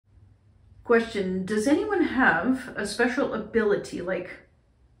Question, does anyone have a special ability like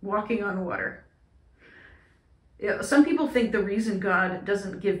walking on water? Some people think the reason God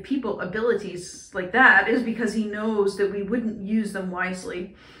doesn't give people abilities like that is because he knows that we wouldn't use them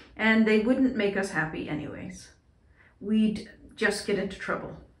wisely and they wouldn't make us happy anyways. We'd just get into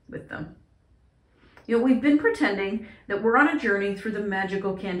trouble with them. We've been pretending that we're on a journey through the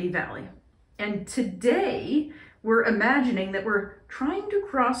magical Candy Valley. And today we're imagining that we're trying to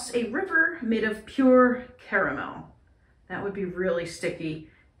cross a river made of pure caramel. That would be really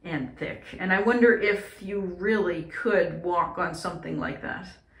sticky and thick. And I wonder if you really could walk on something like that.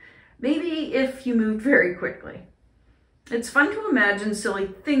 Maybe if you moved very quickly. It's fun to imagine silly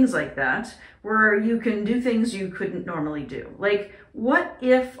things like that, where you can do things you couldn't normally do. Like, what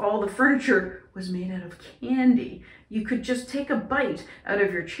if all the furniture was made out of candy? You could just take a bite out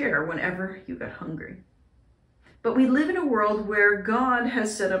of your chair whenever you got hungry. But we live in a world where God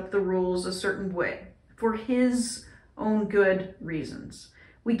has set up the rules a certain way for his own good reasons.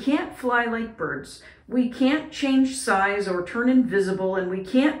 We can't fly like birds. We can't change size or turn invisible, and we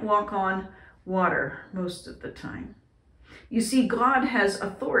can't walk on water most of the time. You see, God has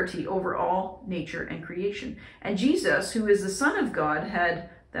authority over all nature and creation, and Jesus, who is the Son of God, had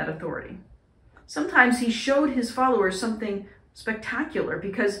that authority. Sometimes he showed his followers something spectacular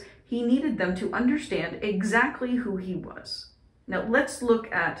because he needed them to understand exactly who he was. Now let's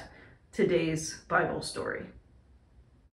look at today's Bible story.